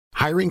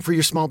Hiring for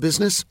your small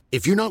business?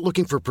 If you're not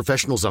looking for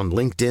professionals on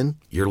LinkedIn,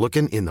 you're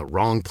looking in the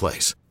wrong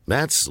place.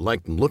 That's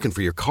like looking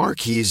for your car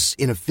keys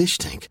in a fish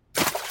tank.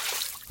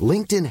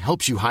 LinkedIn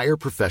helps you hire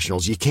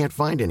professionals you can't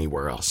find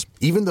anywhere else,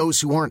 even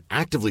those who aren't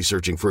actively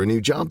searching for a new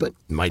job but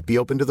might be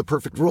open to the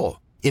perfect role.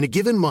 In a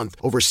given month,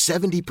 over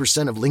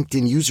 70% of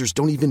LinkedIn users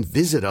don't even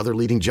visit other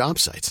leading job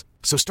sites.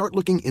 So start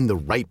looking in the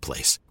right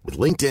place. With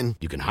LinkedIn,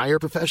 you can hire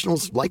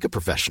professionals like a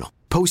professional.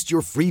 Post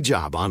your free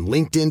job on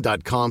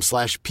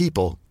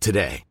linkedin.com/people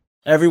today.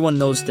 Everyone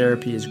knows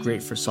therapy is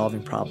great for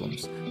solving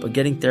problems, but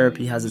getting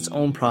therapy has its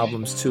own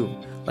problems too,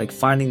 like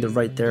finding the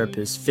right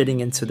therapist,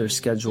 fitting into their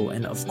schedule,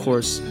 and of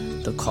course,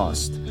 the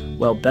cost.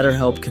 Well,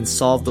 BetterHelp can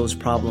solve those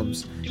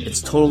problems. It's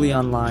totally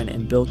online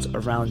and built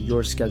around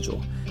your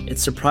schedule.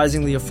 It's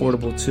surprisingly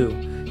affordable too.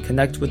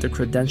 Connect with a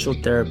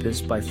credentialed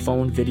therapist by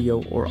phone,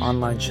 video, or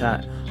online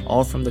chat,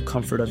 all from the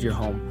comfort of your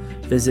home.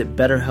 Visit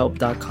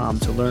BetterHelp.com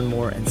to learn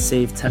more and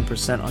save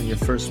 10% on your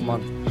first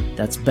month.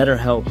 That's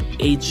BetterHelp,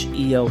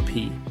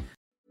 H-E-L-P.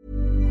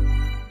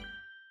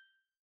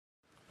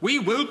 We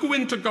will go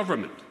into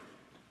government,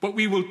 but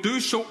we will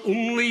do so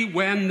only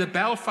when the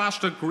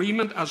Belfast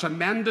Agreement, as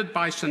amended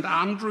by St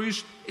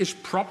Andrews, is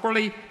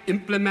properly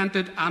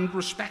implemented and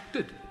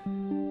respected.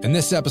 In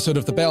this episode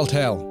of The Bell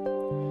Tell,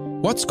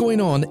 what's going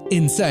on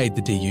inside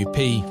the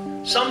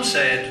DUP? Some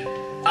said,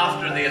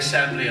 after the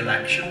Assembly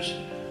elections,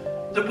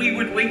 that we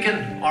would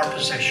weaken our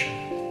position.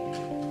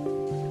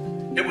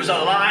 It was a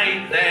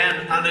lie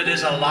then, and it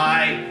is a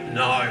lie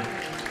now.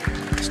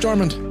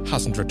 Stormont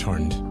hasn't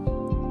returned.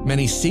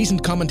 Many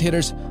seasoned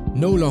commentators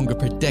no longer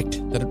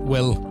predict that it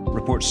will.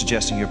 Reports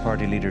suggesting your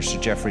party leader, Sir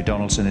Geoffrey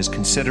Donaldson, is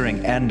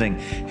considering ending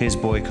his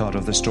boycott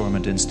of the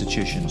Stormont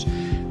institutions.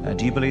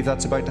 Do you believe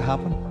that's about to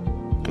happen?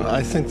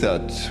 I think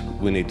that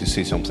we need to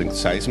see something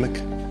seismic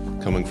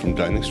coming from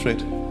Downing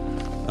Street,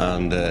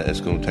 and it's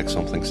going to take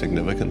something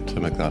significant to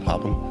make that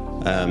happen.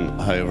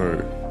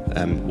 However,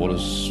 what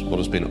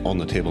has been on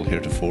the table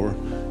heretofore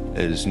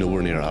is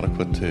nowhere near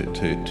adequate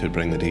to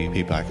bring the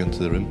DUP back into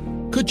the room.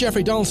 Could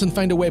Geoffrey Donaldson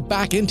find a way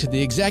back into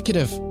the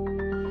executive?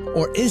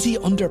 Or is he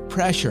under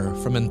pressure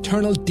from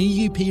internal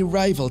DUP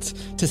rivals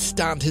to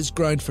stand his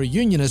ground for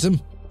unionism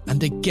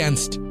and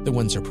against the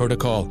Windsor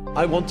Protocol?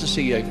 I want to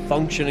see a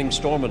functioning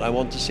Stormont. I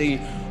want to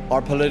see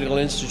our political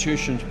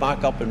institutions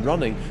back up and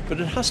running, but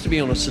it has to be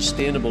on a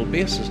sustainable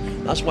basis.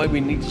 That's why we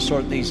need to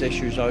sort these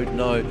issues out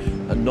now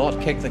and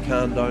not kick the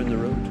can down the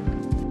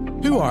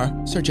road. Who are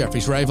Sir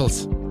Geoffrey's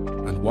rivals?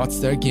 And what's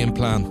their game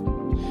plan?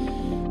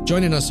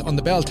 Joining us on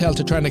the Bell Tell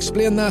to try and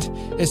explain that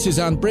is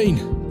Suzanne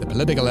Breen, the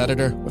political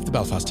editor of the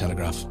Belfast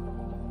Telegraph.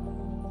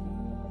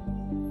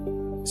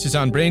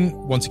 Suzanne Breen,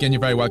 once again,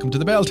 you're very welcome to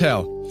the Bell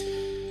Tell.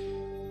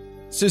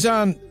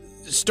 Suzanne,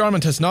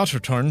 Stormont has not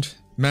returned.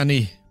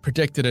 Many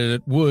predicted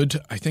it would.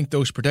 I think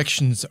those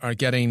predictions are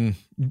getting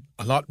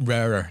a lot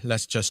rarer,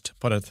 let's just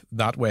put it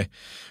that way.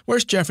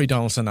 Where's Geoffrey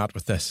Donaldson at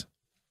with this?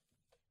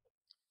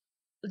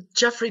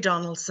 Geoffrey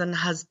Donaldson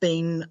has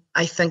been,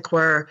 I think,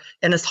 where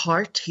in his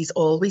heart he's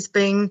always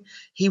been.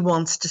 He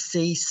wants to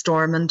see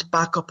Stormont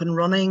back up and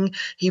running.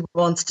 He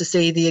wants to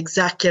see the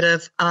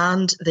executive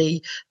and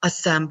the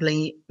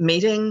assembly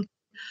meeting.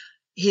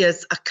 He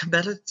is a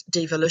committed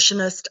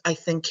devolutionist. I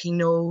think he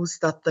knows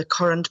that the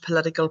current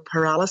political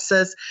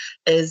paralysis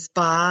is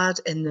bad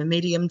in the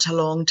medium to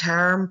long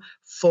term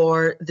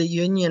for the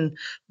union,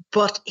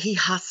 but he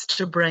has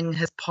to bring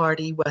his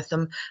party with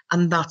him,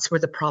 and that's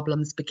where the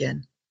problems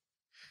begin.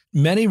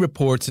 Many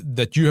reports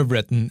that you have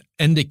written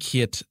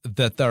indicate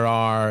that there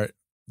are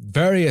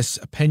various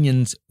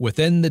opinions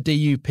within the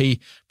DUP.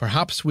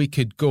 Perhaps we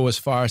could go as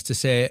far as to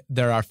say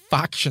there are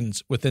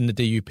factions within the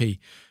DUP.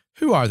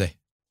 Who are they?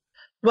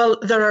 Well,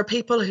 there are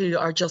people who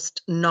are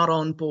just not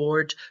on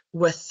board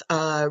with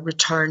a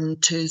return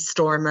to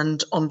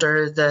Stormont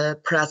under the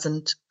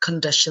present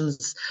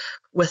conditions,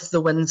 with the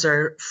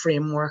Windsor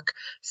framework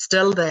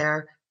still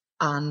there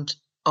and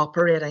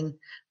operating.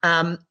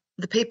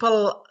 The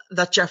people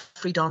that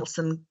Geoffrey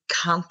Donaldson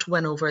can't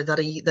win over, that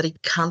he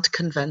can't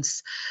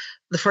convince,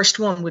 the first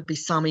one would be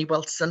Sammy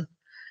Wilson.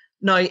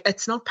 Now,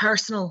 it's not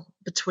personal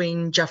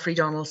between Geoffrey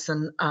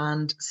Donaldson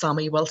and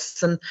Sammy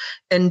Wilson.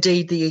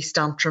 Indeed, the East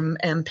Antrim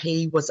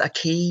MP was a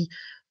key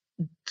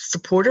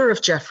supporter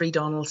of Geoffrey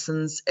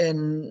Donaldson's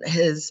in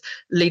his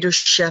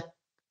leadership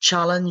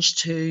challenge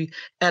to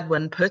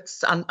Edwin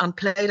Poots and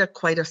played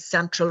quite a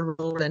central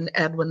role in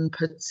Edwin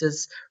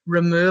Poots's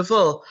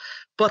removal.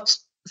 But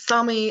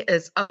Sammy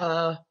is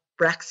a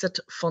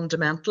Brexit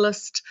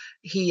fundamentalist.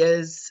 He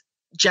is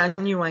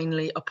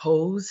genuinely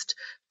opposed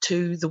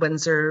to the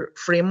Windsor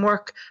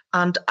framework,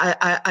 and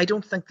I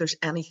don't think there's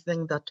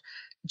anything that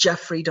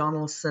Geoffrey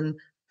Donaldson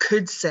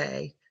could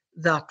say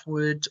that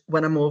would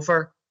win him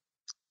over.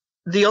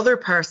 The other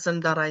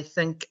person that I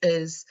think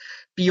is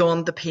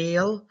beyond the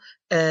pale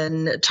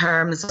in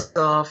terms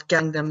of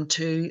getting them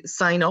to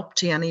sign up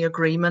to any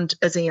agreement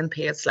is Ian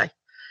Paisley.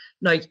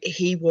 Now,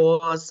 he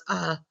was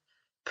a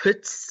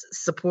Poots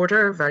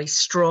supporter, very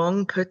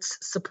strong Poots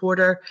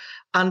supporter,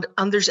 and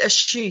there's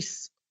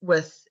issues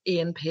with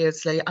Ian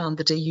Paisley and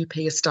the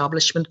DUP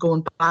establishment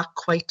going back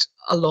quite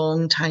a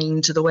long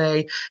time to the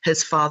way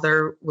his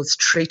father was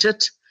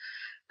treated.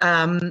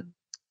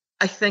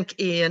 I think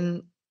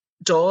Ian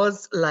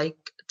does like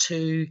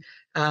to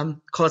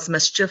cause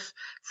mischief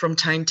from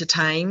time to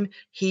time.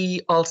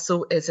 He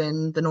also is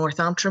in the North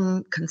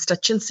Antrim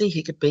constituency.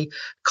 He could be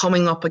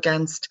coming up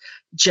against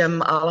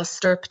Jim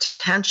Allister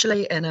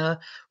potentially in a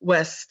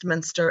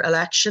Westminster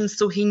election.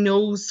 So he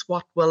knows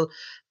what will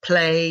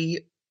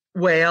play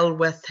well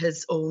with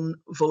his own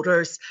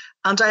voters.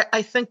 And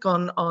I think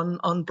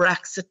on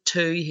Brexit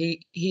too,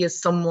 he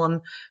is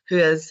someone who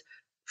is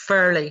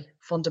fairly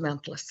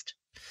fundamentalist.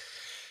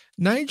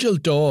 Nigel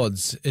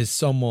Dodds is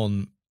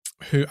someone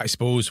who I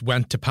suppose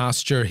went to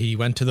pasture. He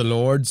went to the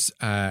Lords.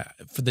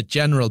 For the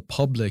general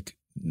public,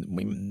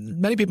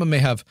 many people may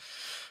have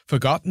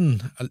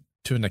forgotten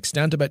to an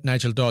extent about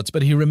Nigel Dodds,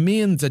 but he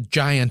remains a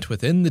giant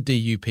within the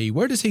DUP.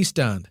 Where does he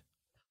stand?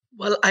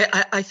 Well,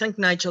 I think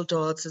Nigel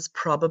Dodds is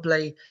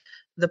probably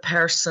the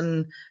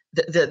person,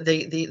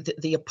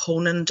 the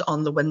opponent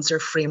on the Windsor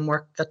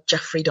framework that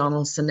Jeffrey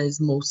Donaldson is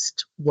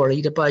most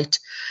worried about.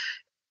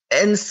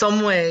 In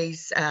some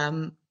ways,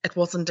 it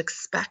wasn't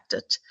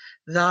expected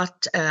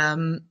that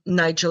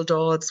Nigel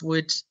Dodds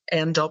would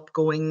end up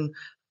going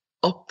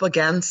up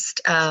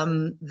against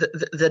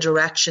the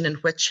direction in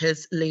which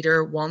his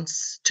leader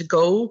wants to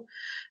go.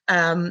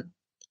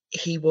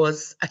 He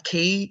was a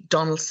key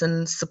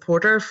Donaldson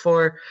supporter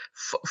for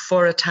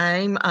a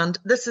time, and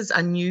this is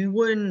a new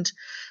wound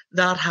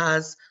that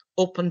has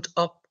opened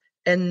up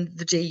in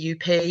the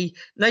DUP.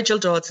 Nigel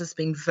Dodds has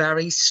been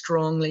very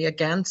strongly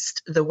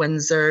against the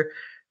Windsor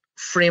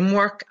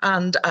framework,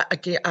 and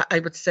again, I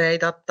would say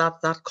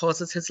that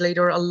causes his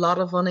leader a lot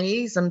of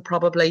unease and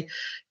probably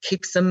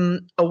keeps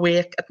him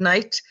awake at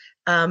night.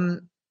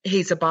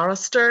 He's a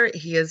barrister.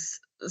 He is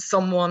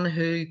someone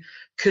who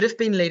could have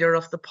been leader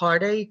of the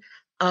party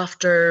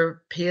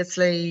after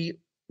Paisley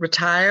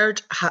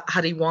retired,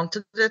 had he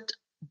wanted it,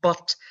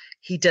 but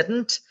he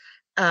didn't.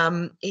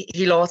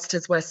 He lost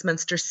his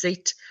Westminster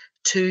seat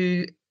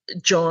to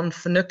John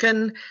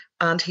Finucane,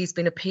 and he's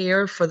been a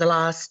peer for the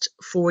last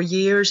 4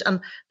 years,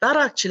 and that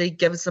actually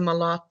gives him a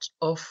lot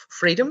of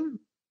freedom,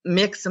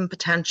 makes him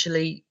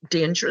potentially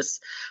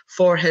dangerous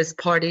for his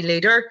party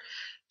leader.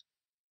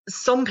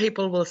 Some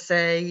people will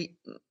say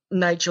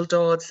Nigel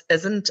Dodds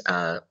isn't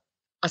a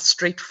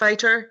street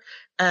fighter.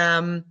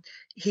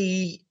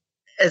 He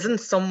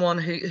isn't someone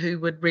who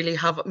would really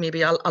have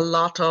maybe a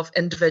lot of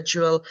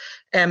individual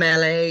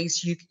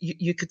MLAs.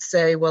 You could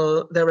say,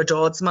 well, they're a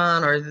Dodds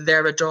man or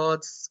they're a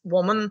Dodds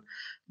woman.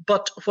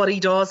 But what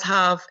he does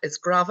have is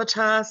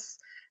gravitas.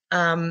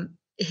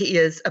 He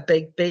is a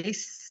big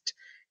beast.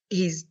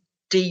 He's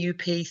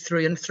DUP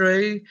through and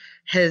through.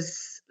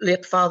 His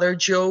late father,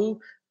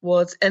 Joe,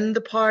 was in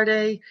the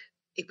party.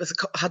 He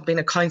had been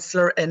a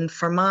councillor in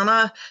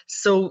Fermanagh.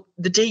 So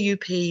the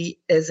DUP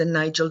is in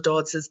Nigel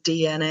Dodds'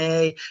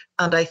 DNA,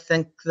 and I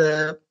think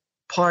the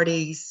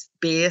party's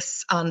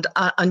base and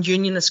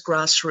unionist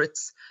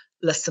grassroots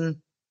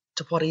listen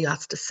to what he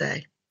has to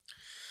say.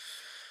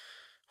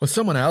 Well,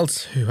 someone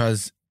else who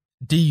has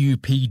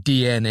DUP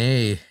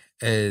DNA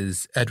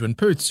is Edwin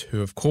Poots,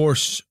 who, of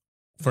course,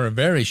 for a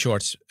very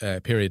short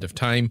period of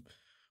time,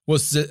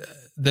 was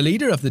the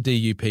leader of the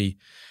DUP.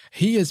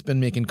 He has been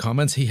making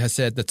comments. He has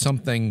said that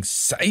something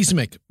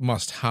seismic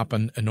must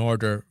happen in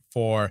order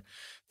for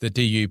the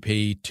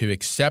DUP to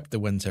accept the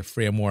Windsor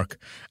framework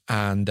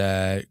and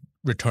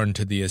return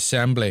to the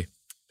Assembly.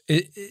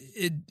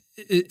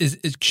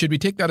 Should we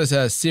take that as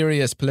a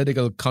serious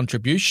political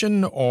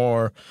contribution,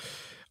 or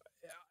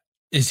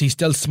is he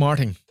still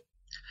smarting?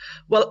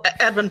 Well,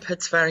 Edwin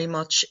Poots very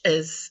much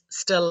is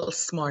still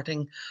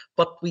smarting,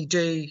 but we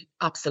do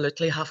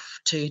absolutely have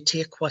to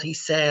take what he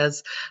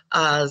says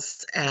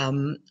as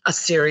a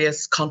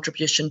serious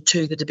contribution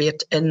to the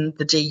debate in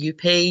the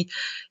DUP.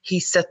 He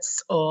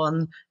sits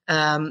on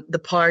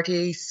the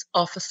party's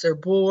officer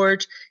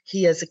board.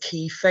 He is a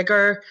key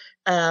figure.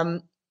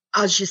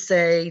 As you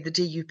say, the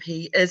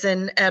DUP is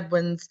in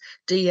Edwin's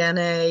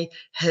DNA.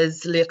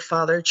 His late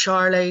father,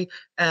 Charlie,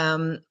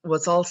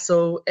 was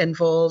also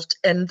involved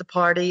in the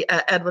party.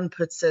 Edwin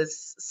Poots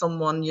is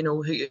someone,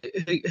 who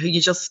you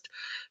just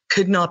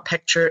could not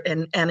picture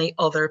in any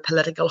other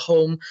political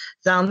home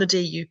than the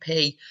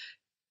DUP.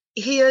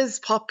 He is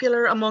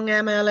popular among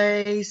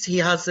MLAs. He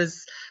has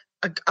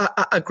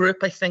a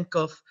group, I think,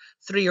 of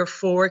 3 or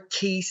 4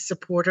 key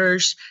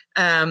supporters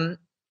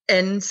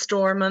in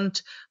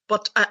Stormont.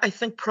 But I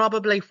think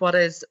probably what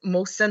is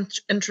most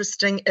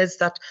interesting is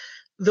that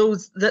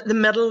the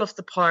middle of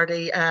the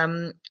party,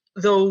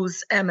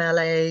 those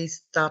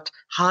MLAs that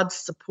had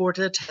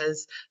supported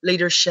his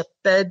leadership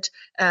bid,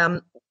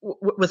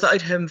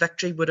 without whom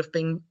victory would have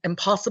been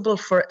impossible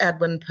for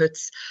Edwin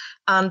Poots,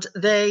 and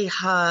they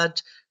had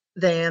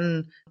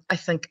then, I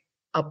think,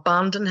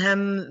 abandoned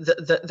him.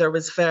 There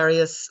was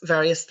various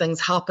things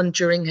happened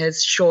during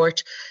his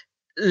short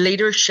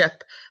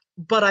leadership.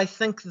 But I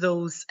think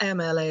those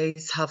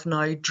MLAs have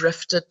now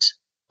drifted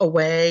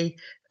away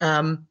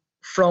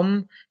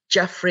from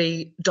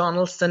Jeffrey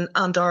Donaldson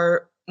and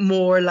are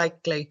more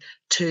likely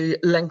to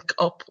link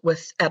up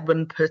with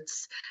Edwin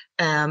Poots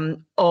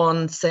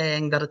on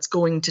saying that it's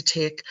going to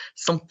take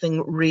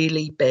something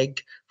really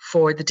big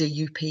for the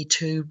DUP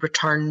to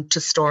return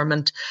to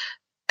Stormont.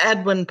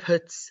 Edwin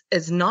Poots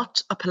is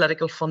not a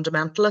political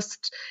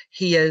fundamentalist.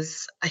 He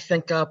is, I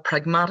think, a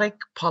pragmatic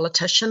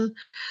politician.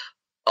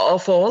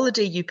 Of all the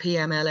DUP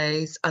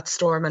MLAs at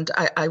Stormont,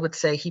 I would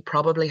say he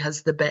probably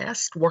has the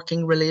best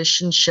working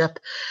relationship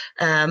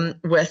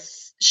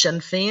with Sinn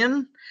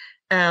Féin.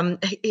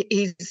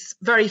 He's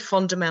very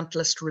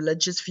fundamentalist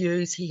religious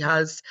views. He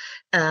has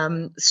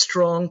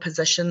strong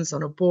positions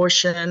on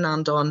abortion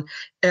and on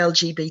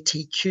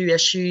LGBTQ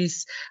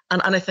issues.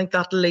 And I think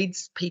that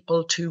leads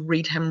people to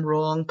read him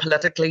wrong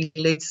politically,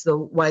 leads the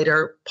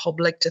wider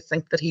public to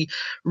think that he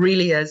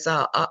really is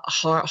a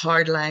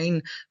hard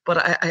line. But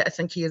I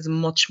think he is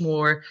much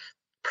more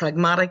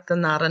pragmatic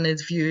than that, and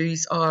his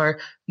views are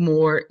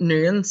more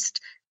nuanced.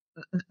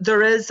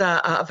 There is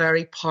a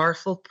very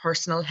powerful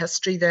personal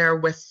history there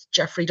with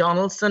Jeffrey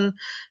Donaldson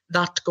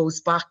that goes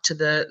back to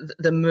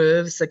the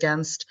moves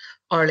against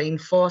Arlene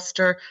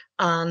Foster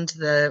and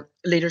the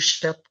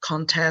leadership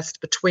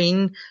contest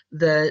between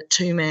the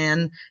two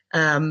men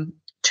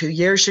 2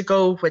 years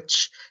ago,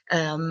 which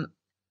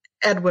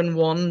Edwin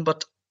won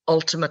but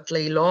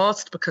ultimately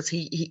lost because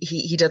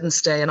he didn't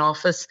stay in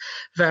office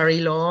very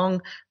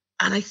long.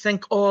 And I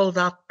think all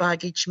that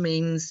baggage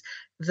means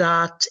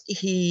that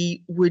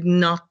he would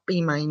not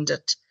be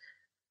minded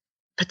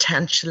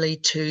potentially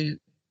to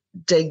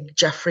dig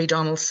Jeffrey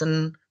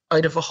Donaldson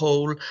out of a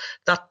hole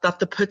that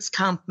the Poots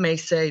camp may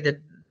say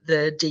that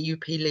the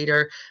DUP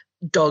leader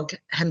dug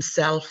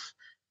himself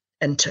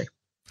into.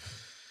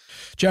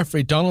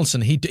 Jeffrey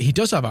Donaldson, he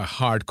does have a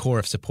hard core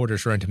of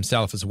supporters around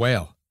himself as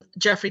well.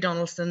 Jeffrey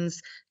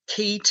Donaldson's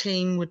key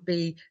team would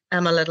be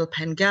Emma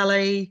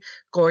Little-Pengelly,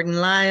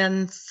 Gordon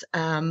Lyons,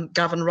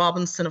 Gavin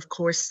Robinson, of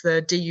course,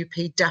 the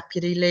DUP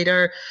deputy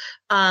leader,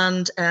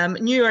 and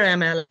newer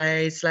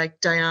MLAs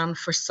like Diane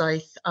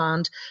Forsyth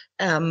and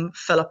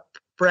Philip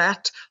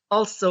Brett,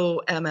 also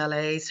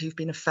MLAs who've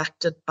been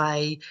affected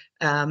by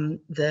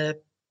the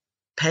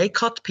pay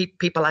cut,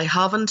 people I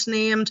haven't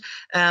named,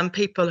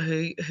 people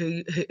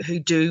who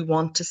do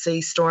want to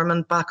see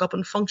Stormont back up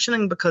and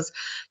functioning because,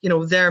 you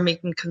know, they're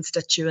meeting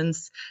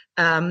constituents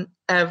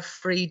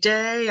every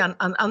day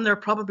and they're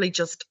probably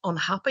just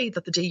unhappy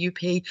that the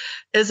DUP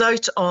is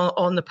out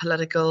on the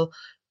political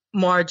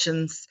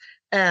margins.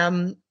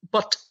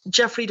 But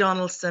Jeffrey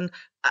Donaldson,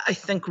 I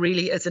think,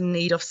 really is in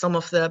need of some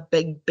of the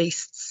big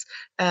beasts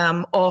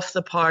of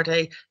the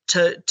party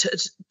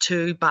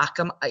to back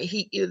him.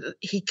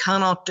 He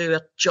cannot do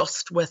it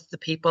just with the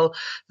people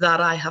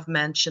that I have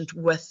mentioned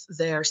with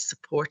their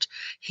support.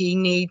 He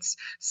needs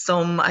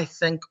some, I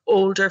think,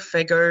 older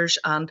figures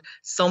and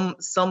some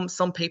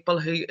people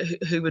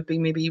who would be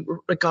maybe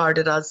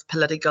regarded as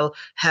political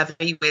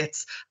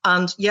heavyweights.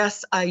 And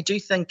yes, I do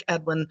think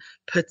Edwin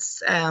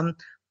Poots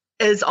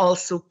is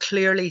also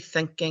clearly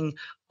thinking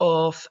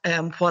of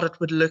what it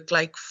would look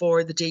like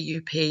for the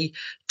DUP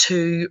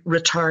to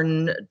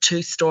return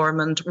to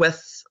Stormont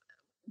with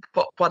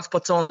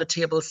what's on the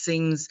table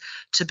seems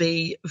to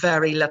be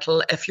very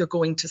little. If you're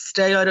going to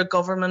stay out of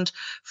government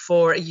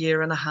for a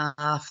year and a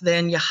half,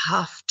 then you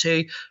have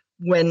to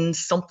win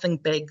something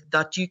big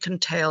that you can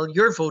tell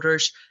your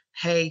voters,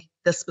 hey,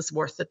 this was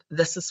worth it.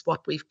 This is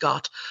what we've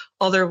got.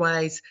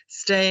 Otherwise,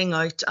 staying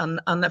out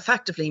and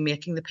effectively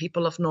making the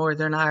people of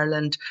Northern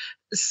Ireland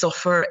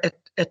suffer,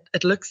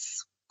 it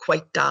looks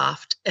quite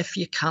daft if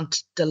you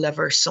can't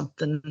deliver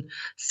something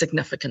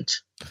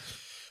significant.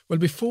 Well,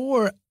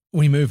 before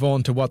we move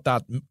on to what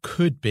that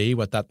could be,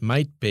 what that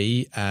might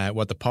be,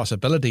 what the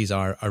possibilities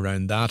are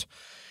around that,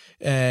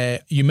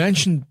 you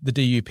mentioned the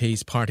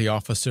DUP's party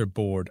officer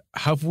board.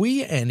 Have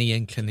we any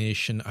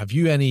inclination, have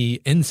you any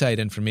inside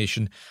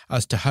information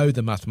as to how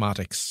the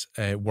mathematics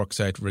works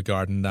out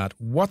regarding that?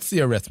 What's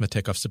the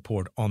arithmetic of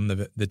support on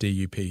the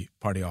DUP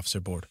party officer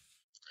board?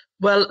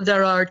 Well,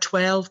 there are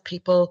 12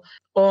 people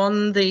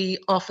on the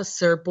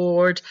officer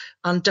board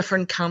and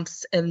different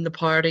camps in the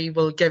party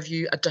will give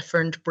you a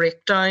different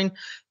breakdown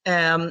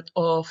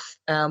of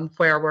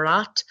where we're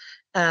at.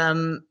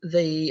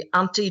 The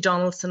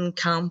anti-Donaldson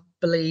camp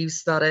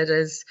believes that it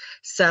is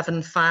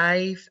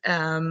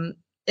 7-5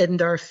 in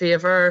their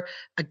favour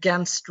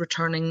against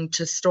returning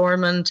to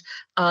Stormont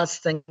as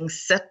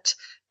things sit.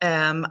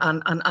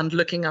 And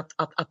looking at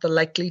the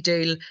likely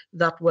deal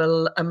that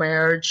will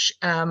emerge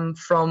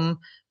from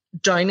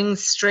Downing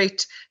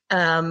Street.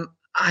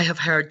 I have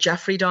heard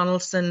Jeffrey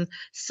Donaldson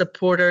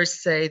supporters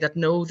say that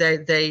no, they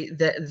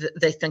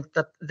think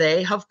that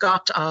they have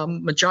got a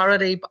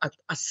majority,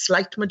 a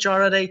slight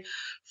majority.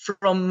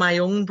 From my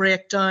own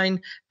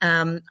breakdown,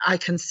 I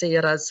can see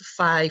it as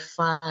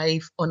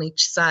 5-5 on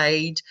each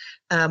side,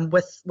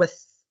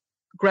 with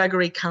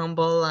Gregory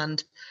Campbell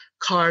and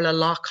Carla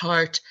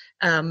Lockhart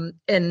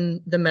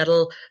in the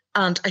middle.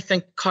 And I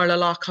think Carla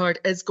Lockhart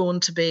is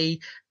going to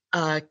be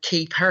a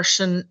key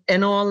person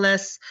in all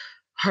this.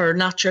 Her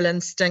natural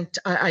instinct,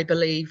 I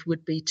believe,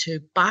 would be to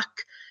back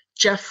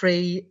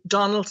Jeffrey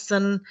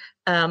Donaldson,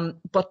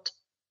 but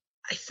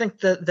I think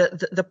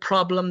the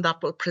problem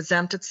that will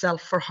present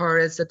itself for her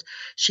is that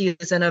she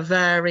is in a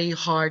very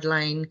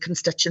hardline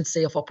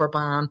constituency of Upper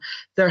Bann.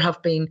 There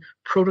have been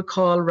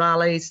protocol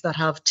rallies that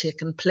have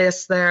taken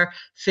place there.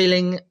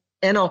 Feeling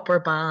in Upper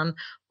Bann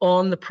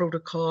on the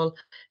protocol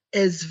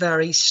is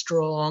very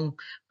strong.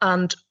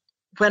 And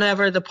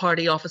whenever the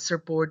party officer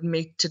board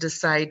meet to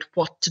decide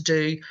what to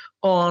do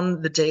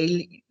on the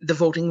deal, the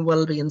voting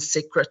will be in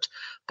secret.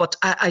 But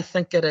I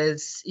think it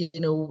is,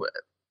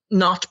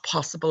 not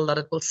possible that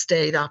it will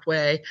stay that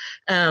way.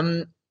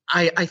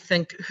 I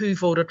think who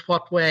voted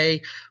what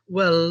way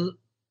will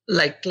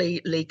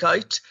likely leak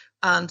out,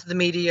 and the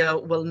media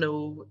will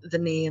know the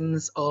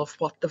names of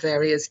what the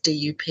various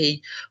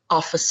DUP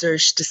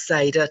officers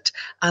decided.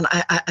 And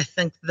I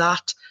think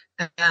that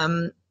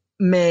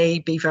may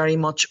be very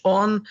much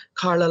on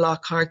Carla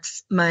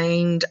Lockhart's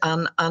mind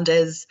and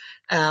is,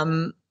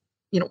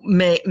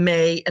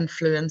 may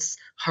influence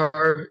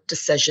her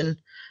decision.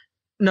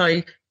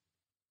 Now,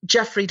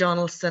 Jeffrey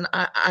Donaldson,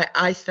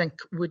 I think,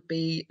 would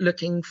be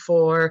looking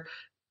for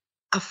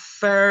a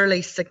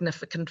fairly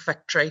significant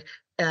victory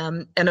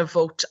in a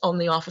vote on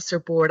the officer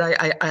board.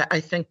 I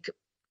think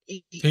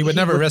he would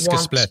never risk a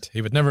split.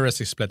 He would never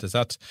risk a split. Is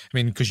that? I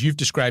mean, because you've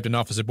described an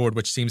officer board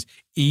which seems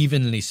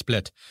evenly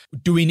split.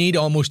 Do we need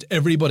almost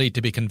everybody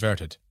to be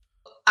converted?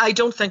 I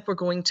don't think we're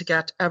going to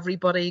get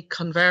everybody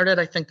converted.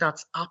 I think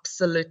that's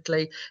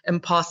absolutely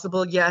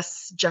impossible.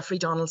 Yes, Jeffrey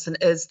Donaldson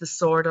is the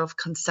sort of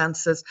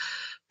consensus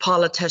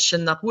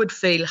politician that would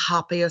feel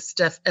happiest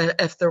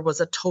if there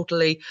was a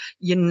totally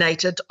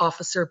united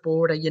officer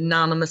board, a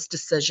unanimous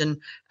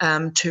decision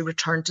to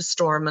return to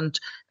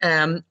Stormont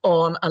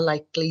on a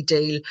likely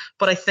deal.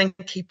 But I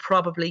think he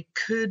probably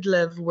could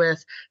live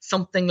with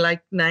something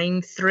like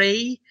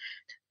 9-3.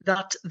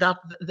 That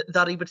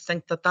he would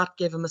think that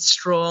gave him a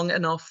strong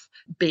enough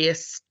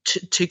base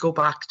to go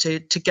back to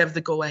give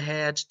the go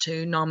ahead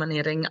to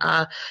nominating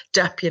a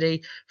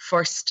deputy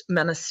first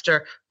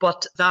minister.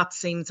 But that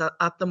seems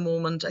at the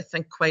moment, I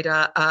think, quite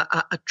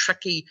a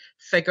tricky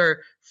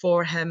figure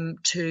for him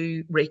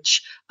to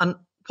reach. And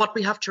what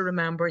we have to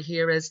remember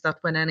here is that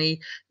when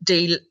any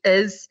deal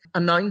is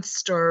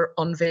announced or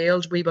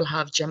unveiled, we will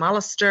have Jim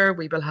Allister,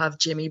 we will have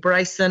Jamie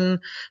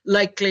Bryson,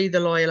 likely the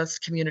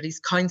Loyalist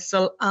Communities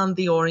Council and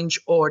the Orange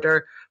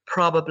Order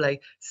probably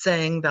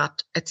saying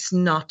that it's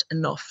not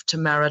enough to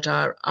merit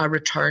a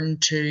return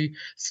to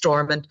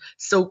Stormont.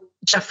 So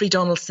Jeffrey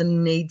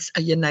Donaldson needs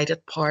a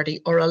united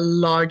party, or a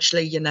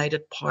largely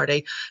united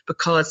party,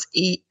 because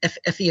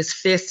if he is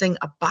facing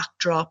a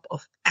backdrop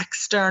of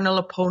external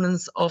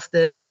opponents of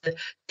the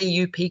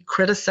DUP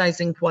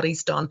criticising what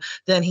he's done,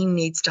 then he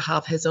needs to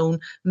have his own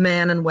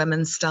men and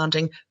women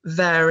standing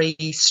very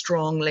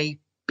strongly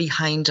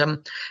behind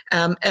him.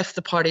 If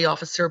the party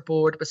officer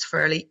board was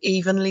fairly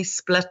evenly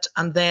split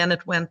and then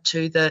it went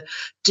to the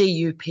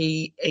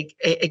DUP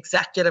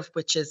executive,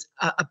 which is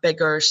a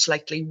bigger,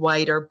 slightly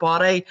wider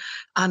body,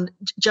 and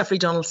Jeffrey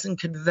Donaldson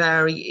could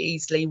very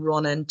easily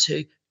run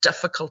into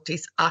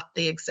difficulties at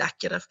the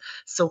executive.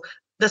 So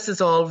this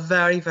is all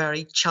very,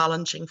 very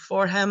challenging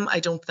for him. I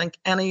don't think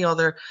any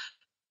other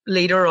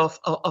leader of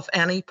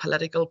any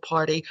political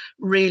party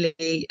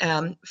really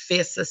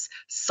faces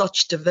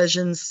such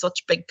divisions,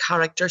 such big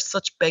characters,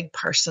 such big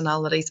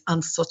personalities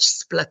and such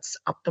splits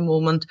at the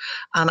moment.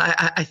 And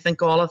I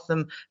think all of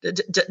them,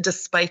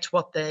 despite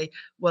what they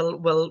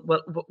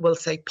will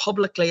say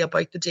publicly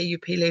about the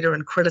DUP leader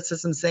and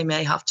criticisms they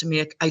may have to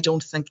make, I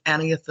don't think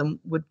any of them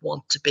would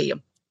want to be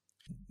him.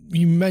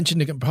 You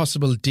mentioned a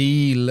possible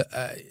deal.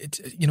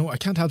 I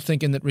can't help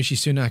thinking that Rishi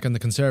Sunak and the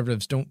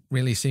Conservatives don't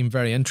really seem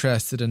very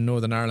interested in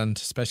Northern Ireland,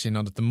 especially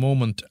not at the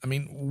moment. I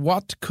mean,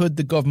 what could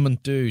the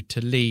government do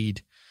to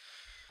lead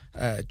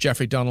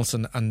Jeffrey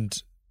Donaldson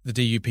and the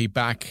DUP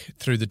back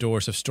through the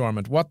doors of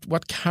Stormont?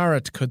 What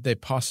carrot could they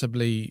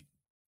possibly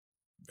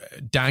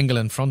dangle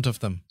in front of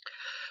them?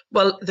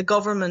 Well, the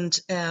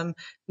government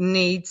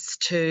needs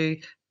to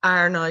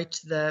iron out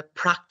the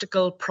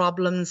practical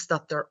problems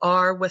that there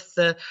are with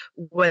the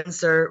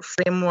Windsor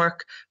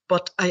framework,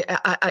 but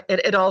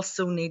it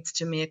also needs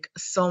to make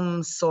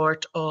some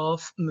sort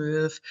of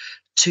move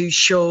to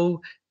show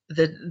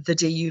the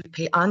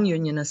DUP and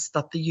unionists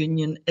that the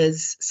union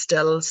is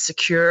still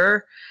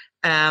secure.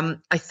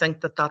 I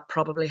think that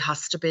probably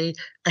has to be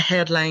a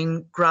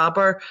headline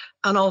grabber.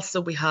 And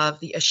also we have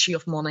the issue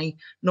of money.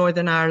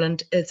 Northern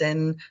Ireland is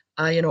in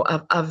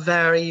a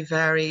very,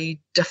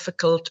 very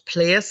difficult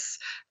place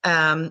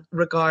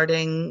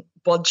regarding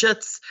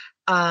budgets.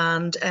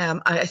 And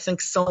I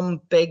think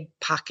some big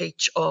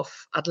package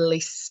of at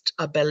least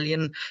 $1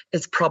 billion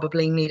is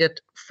probably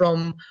needed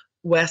from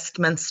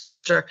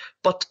Westminster.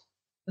 But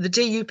the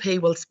DUP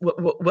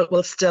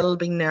will still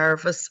be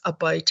nervous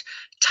about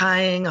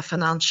tying a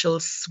financial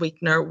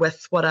sweetener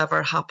with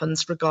whatever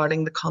happens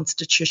regarding the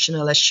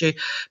constitutional issue,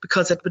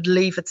 because it would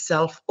leave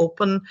itself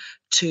open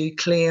to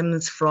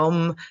claims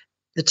from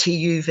the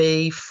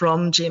TUV,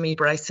 from Jamie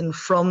Bryson,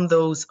 from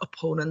those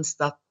opponents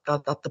that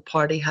that the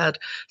party had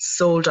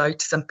sold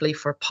out simply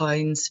for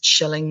pounds,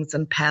 shillings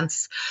and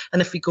pence.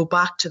 And if we go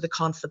back to the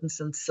confidence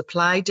and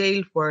supply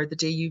deal, where the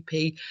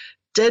DUP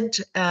did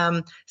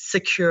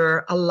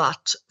secure a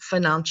lot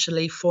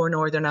financially for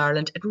Northern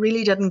Ireland, it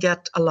really didn't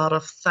get a lot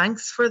of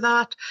thanks for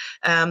that.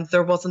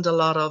 There wasn't a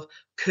lot of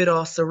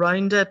kudos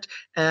around it.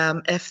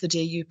 If the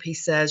DUP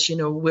says,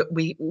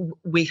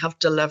 we have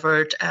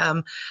delivered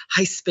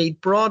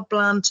high-speed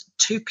broadband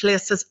to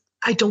places,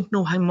 I don't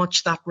know how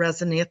much that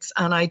resonates,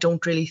 and I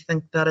don't really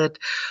think that it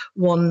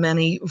won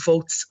many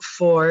votes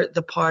for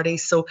the party.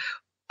 So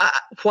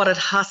what it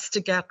has to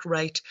get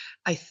right,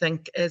 I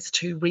think, is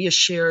to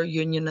reassure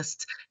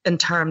unionists in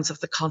terms of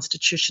the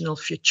constitutional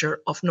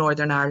future of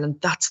Northern Ireland.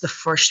 That's the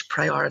first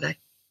priority.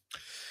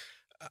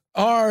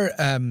 Our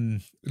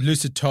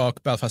Lucid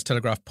Talk Belfast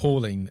Telegraph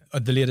polling,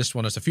 the latest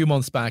one is a few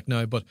months back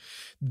now, but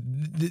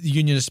the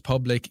unionist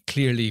public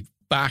clearly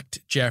backed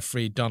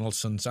Jeffrey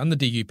Donaldson's and the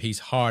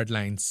DUP's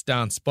hardline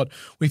stance. But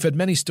we've had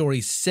many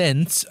stories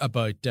since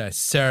about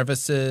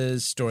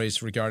services,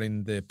 stories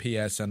regarding the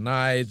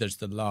PSNI, there's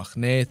the Lough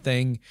Neagh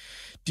thing.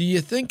 Do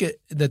you think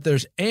that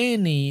there's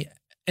any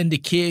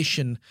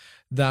indication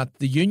that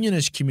the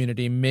unionist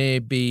community may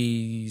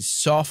be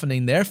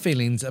softening their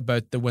feelings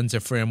about the Windsor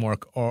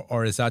framework,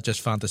 or is that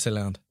just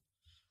fantasyland?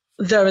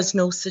 There is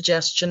no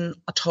suggestion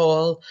at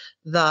all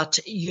that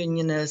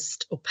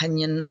unionist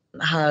opinion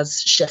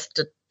has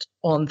shifted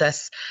on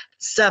this.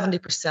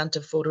 70%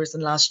 of voters in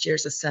last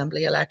year's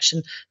Assembly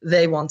election,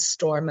 they want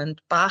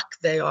Stormont back.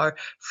 They are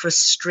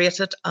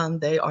frustrated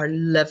and they are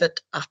livid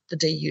at the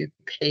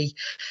DUP.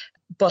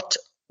 But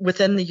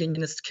within the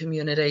unionist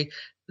community,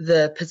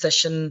 the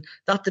position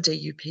that the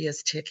DUP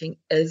is taking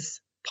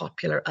is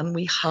popular, and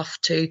we have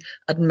to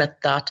admit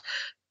that.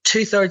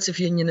 2/3 of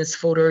unionist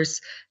voters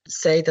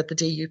say that the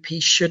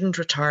DUP shouldn't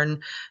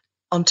return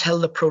until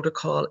the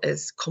protocol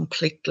is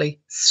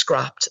completely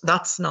scrapped.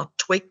 That's not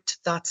tweaked.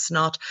 That's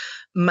not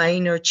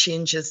minor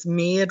changes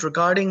made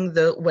regarding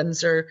the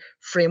Windsor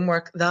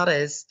framework. That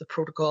is the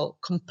protocol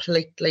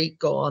completely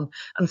gone.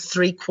 And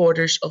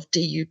 3/4 of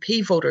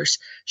DUP voters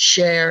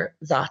share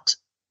that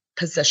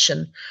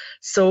position.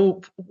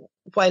 So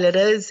while it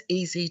is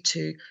easy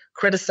to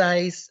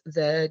criticise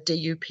the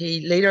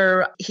DUP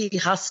leader, he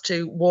has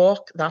to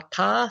walk that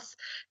path,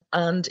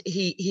 and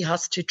he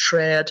has to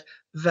tread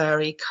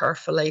very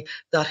carefully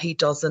that he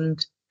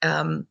doesn't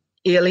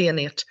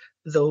alienate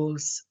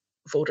those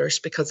voters,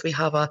 because we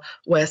have a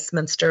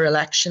Westminster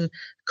election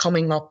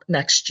coming up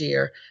next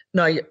year.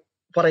 Now,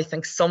 what I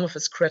think some of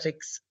his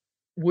critics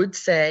would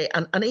say,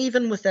 and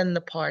even within the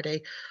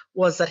party,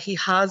 was that he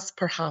has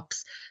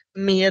perhaps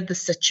made the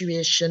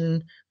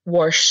situation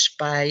worse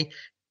by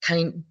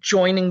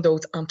joining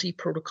those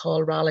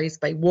anti-protocol rallies,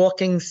 by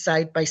walking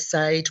side by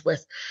side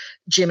with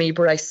Jamie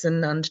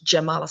Bryson and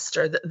Jim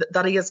Allister,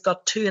 that he has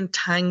got too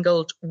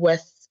entangled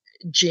with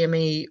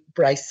Jamie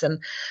Bryson.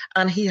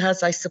 And he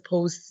has, I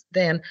suppose,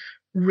 then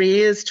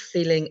raised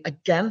feeling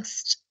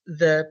against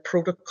the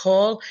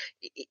protocol.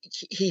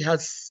 He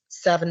has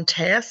 7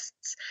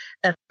 tests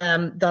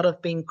that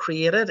have been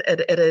created.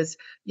 It is,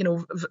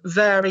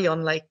 very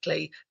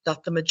unlikely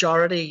that the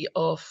majority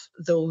of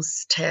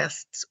those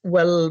tests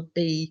will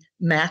be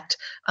met.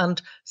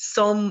 And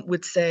some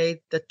would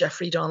say that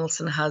Jeffrey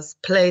Donaldson has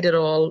played it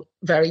all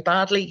very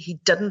badly. He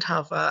didn't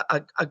have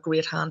a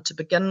great hand to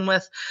begin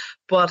with,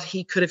 but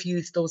he could have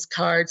used those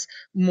cards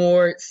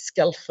more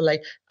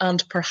skillfully.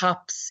 And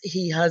perhaps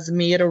he has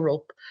made a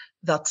rope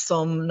that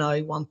some now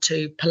want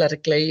to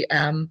politically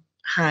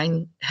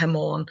hang him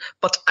on.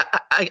 But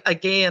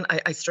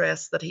I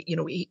stress that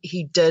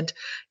he did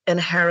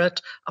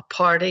inherit a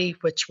party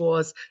which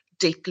was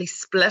deeply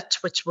split,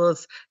 which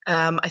was,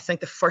 I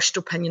think the first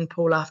opinion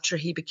poll after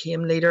he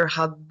became leader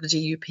had the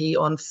DUP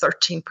on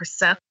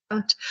 13%.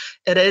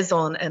 It is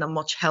in a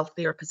much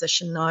healthier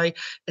position now.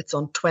 It's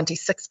on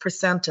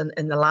 26%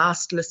 in the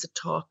last Lucid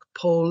Talk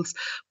polls.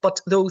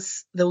 But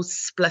those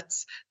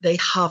splits, they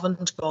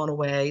haven't gone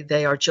away.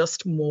 They are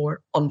just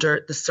more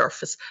under the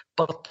surface,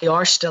 but they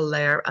are still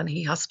there, and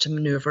he has to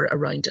manoeuvre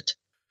around it.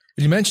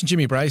 You mentioned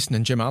Jimmy Bryson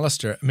and Jim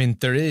Allister. I mean,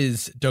 there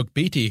is Doug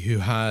Beattie, who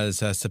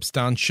has a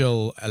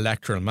substantial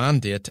electoral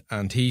mandate,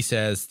 and he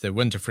says the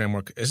Windsor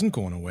framework isn't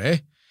going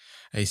away.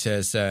 He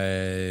says,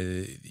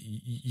 we're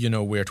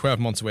 12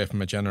 months away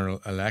from a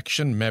general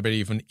election, maybe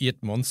even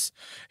 8 months.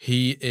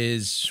 He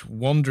is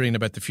wondering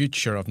about the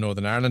future of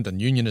Northern Ireland and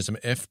unionism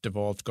if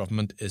devolved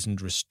government isn't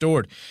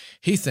restored.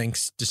 He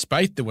thinks,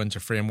 despite the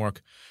Windsor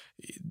framework,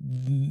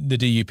 the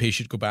DUP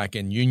should go back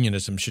in,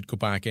 unionism should go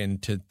back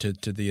into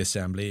to the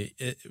Assembly.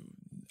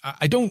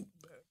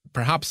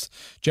 Perhaps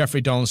Jeffrey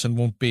Donaldson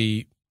won't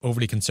be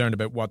overly concerned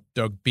about what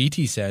Doug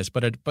Beattie says,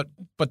 but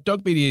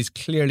Doug Beattie is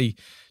clearly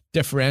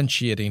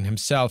differentiating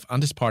himself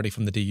and his party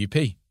from the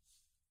DUP.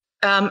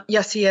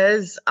 Yes, he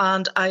is.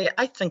 And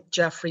I think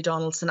Jeffrey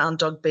Donaldson and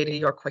Doug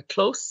Beattie are quite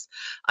close.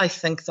 I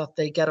think that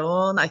they get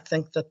on. I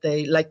think that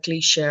they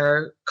likely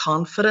share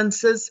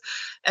confidences.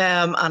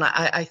 And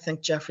I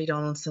think Jeffrey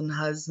Donaldson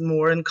has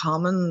more in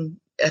common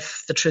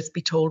if the truth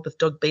be told, with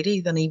Doug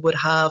Beattie than he would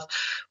have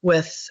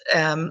with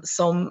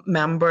some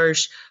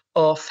members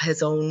of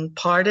his own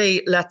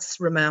party. Let's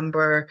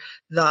remember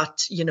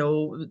that,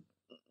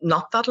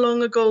 not that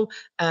long ago,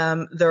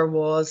 there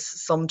was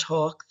some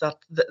talk that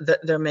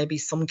there may be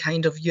some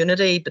kind of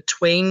unity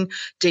between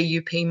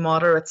DUP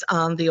moderates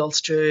and the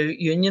Ulster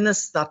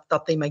Unionists,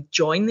 that they might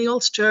join the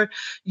Ulster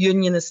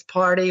Unionist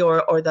Party,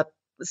 or that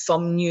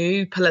some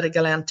new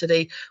political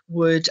entity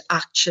would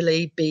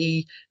actually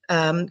be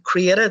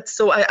created.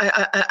 So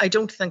I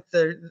don't think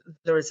there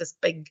is this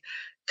big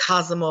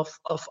chasm of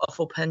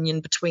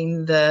opinion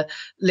between the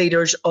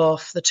leaders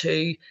of the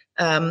two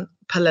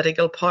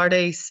political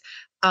parties.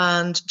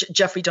 And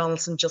Jeffrey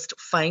Donaldson just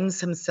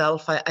finds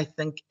himself, I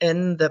think,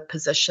 in the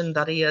position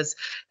that he has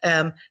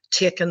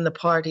taken the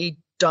party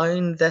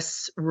down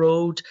this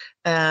road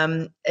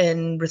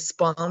in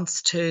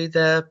response to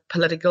the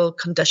political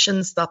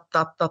conditions that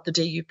the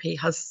DUP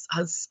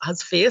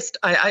has faced.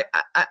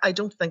 I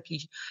don't think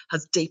he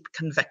has deep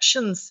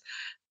convictions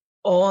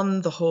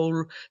on the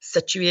whole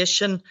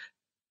situation.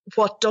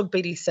 What Doug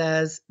Beattie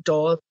says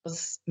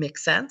does make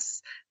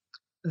sense.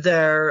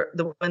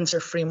 The Windsor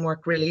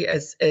framework really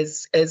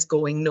is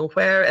going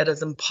nowhere. It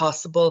is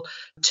impossible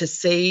to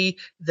see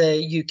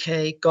the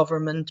UK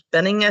government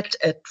binning it.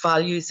 It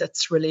values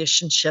its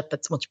relationship,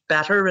 its much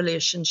better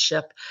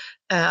relationship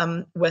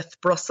with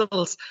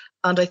Brussels.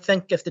 And I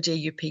think if the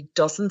DUP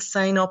doesn't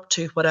sign up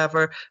to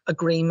whatever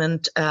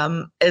agreement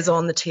is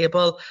on the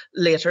table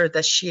later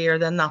this year,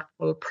 then that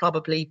will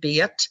probably be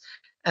it.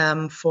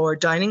 For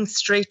Downing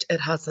Street, it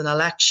has an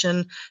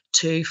election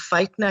to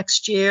fight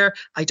next year.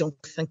 I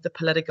don't think the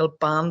political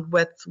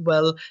bandwidth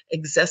will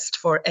exist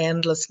for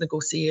endless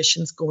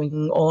negotiations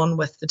going on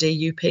with the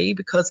DUP,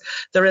 because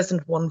there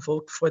isn't one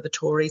vote for the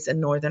Tories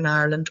in Northern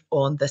Ireland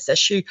on this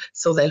issue.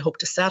 So they'll hope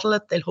to settle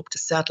it. They'll hope to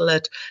settle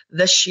it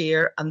this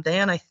year. And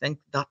then I think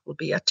that will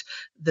be it.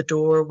 The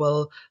door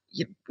will,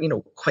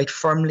 quite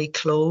firmly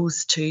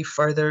close to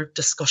further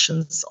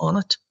discussions on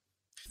it.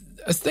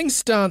 As things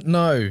stand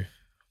now,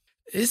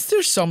 is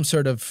there some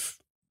sort of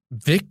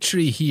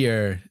victory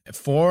here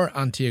for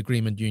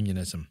anti-agreement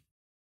unionism?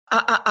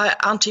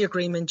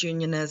 Anti-agreement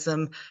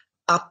unionism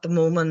at the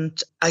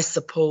moment, I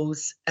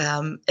suppose,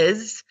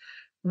 is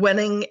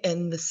winning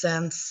in the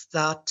sense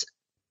that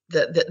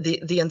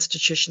the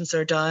institutions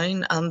are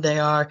down and they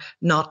are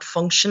not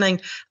functioning.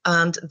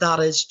 And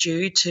that is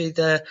due to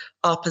the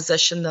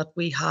opposition that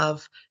we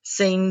have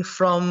seen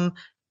from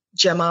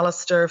Jim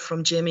Allister,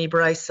 from Jamie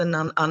Bryson,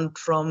 and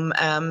from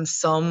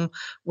some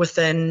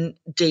within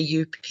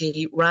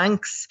DUP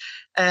ranks.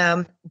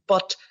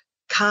 But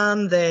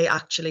can they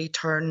actually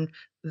turn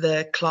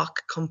the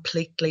clock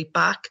completely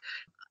back?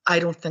 I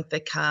don't think they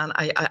can.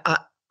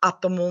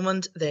 At the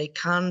moment, they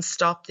can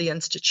stop the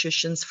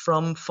institutions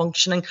from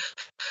functioning,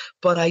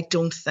 but I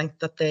don't think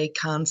that they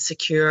can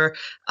secure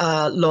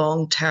a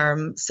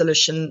long-term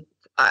solution.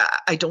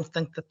 I don't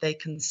think that they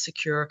can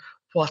secure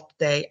what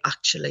they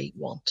actually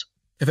want.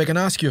 If I can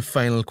ask you a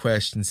final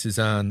question,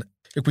 Suzanne,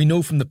 look, we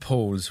know from the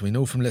polls, we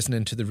know from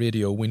listening to the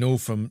radio, we know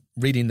from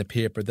reading the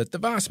paper that the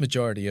vast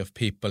majority of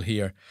people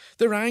here,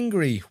 they're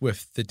angry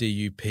with the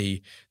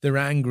DUP. They're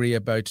angry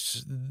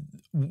about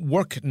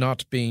work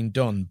not being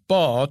done.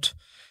 But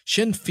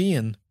Sinn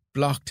Féin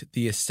blocked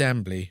the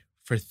Assembly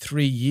for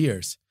 3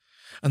 years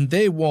and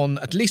they won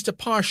at least a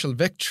partial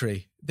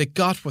victory. They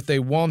got what they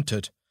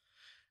wanted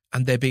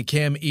and they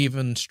became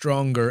even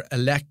stronger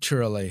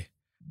electorally.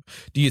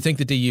 Do you think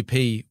the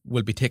DUP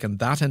will be taking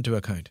that into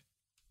account?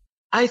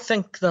 I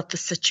think that the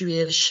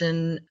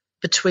situation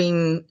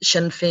between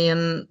Sinn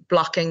Féin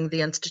blocking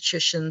the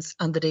institutions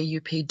and the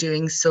DUP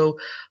doing so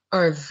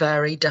are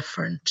very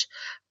different.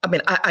 I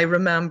mean, I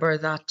remember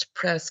that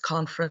press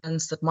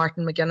conference that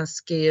Martin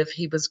McGuinness gave.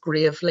 He was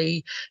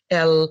gravely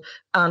ill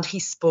and he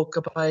spoke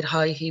about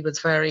how he was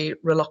very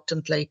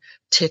reluctantly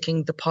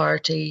taking the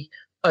party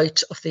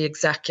out of the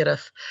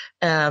executive.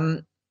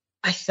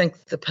 I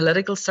think the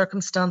political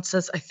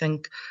circumstances, I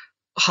think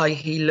how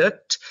he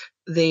looked,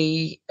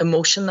 the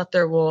emotion that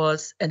there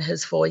was in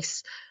his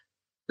voice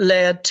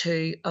led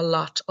to a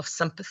lot of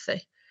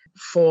sympathy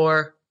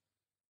for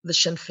the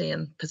Sinn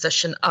Féin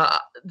position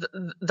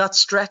that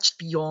stretched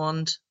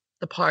beyond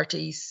the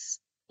party's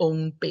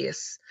own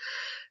base.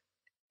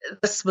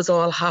 This was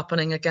all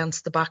happening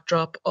against the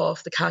backdrop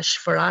of the Cash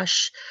for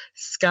Ash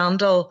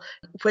scandal,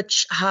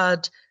 which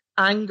had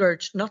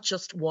angered not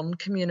just one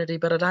community,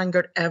 but it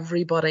angered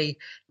everybody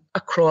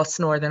across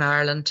Northern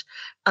Ireland.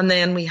 And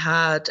then we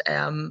had,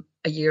 a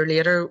year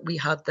later, we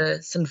had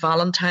the St.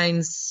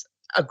 Valentine's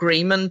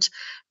Agreement,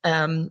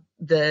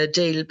 the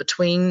deal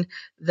between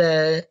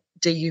the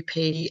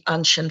DUP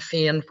and Sinn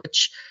Féin,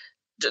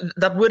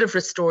 that would have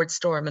restored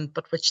Stormont,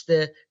 but which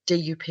the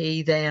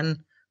DUP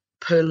then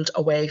pulled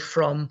away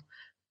from.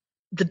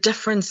 The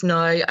difference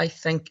now, I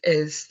think,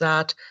 is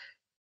that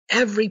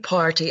every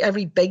party,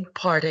 every big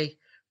party,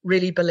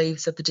 really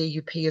believes that the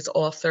DUP is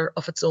author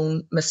of its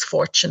own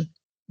misfortune,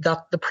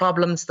 that the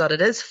problems that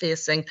it is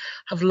facing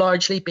have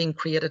largely been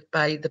created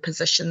by the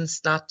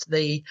positions that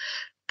the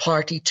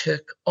party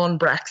took on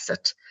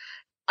Brexit.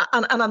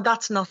 And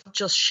that's not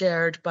just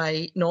shared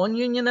by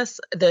non-unionists.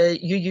 The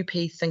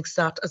UUP thinks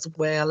that as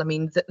well. I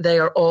mean, they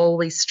are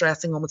always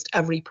stressing, almost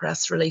every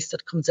press release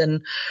that comes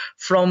in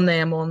from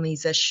them on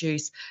these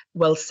issues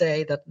will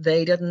say that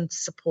they didn't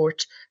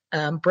support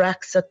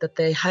Brexit, that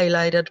they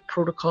highlighted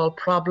protocol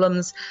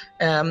problems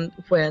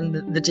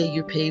when the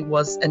DUP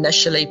was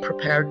initially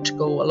prepared to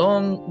go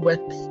along with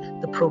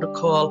the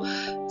protocol.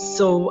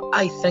 So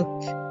I think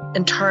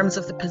in terms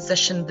of the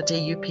position the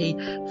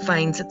DUP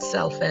finds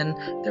itself in,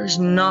 there's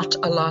not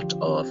a lot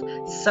of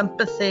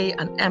sympathy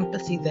and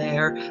empathy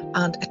there,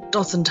 and it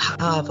doesn't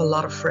have a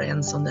lot of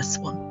friends on this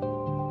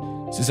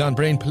one. Suzanne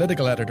Breen,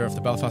 political editor of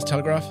the Belfast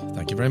Telegraph,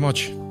 thank you very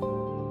much.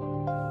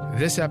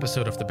 This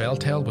episode of The Bell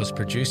Tale was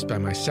produced by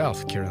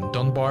myself, Kieran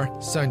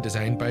Dunbar, sound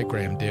designed by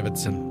Graham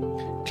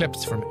Davidson.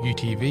 Clips from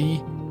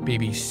UTV,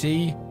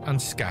 BBC and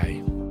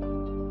Sky.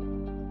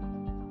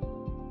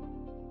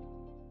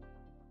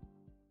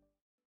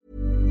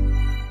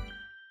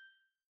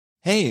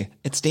 Hey,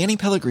 it's Danny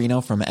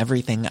Pellegrino from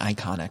Everything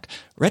Iconic.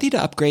 Ready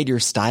to upgrade your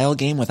style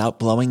game without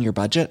blowing your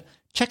budget?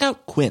 Check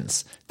out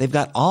Quince. They've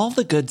got all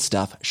the good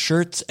stuff,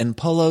 shirts and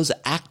polos,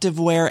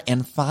 activewear,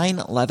 and fine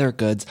leather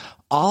goods,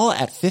 all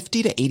at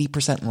 50 to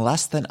 80%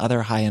 less than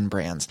other high-end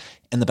brands.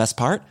 And the best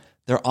part?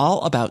 They're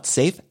all about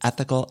safe,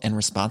 ethical, and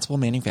responsible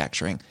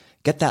manufacturing.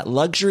 Get that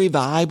luxury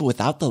vibe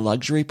without the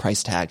luxury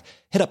price tag.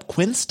 Hit up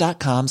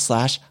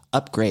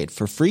quince.com/upgrade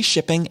for free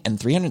shipping and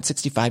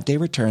 365-day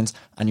returns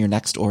on your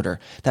next order.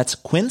 That's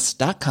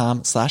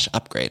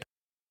quince.com/upgrade.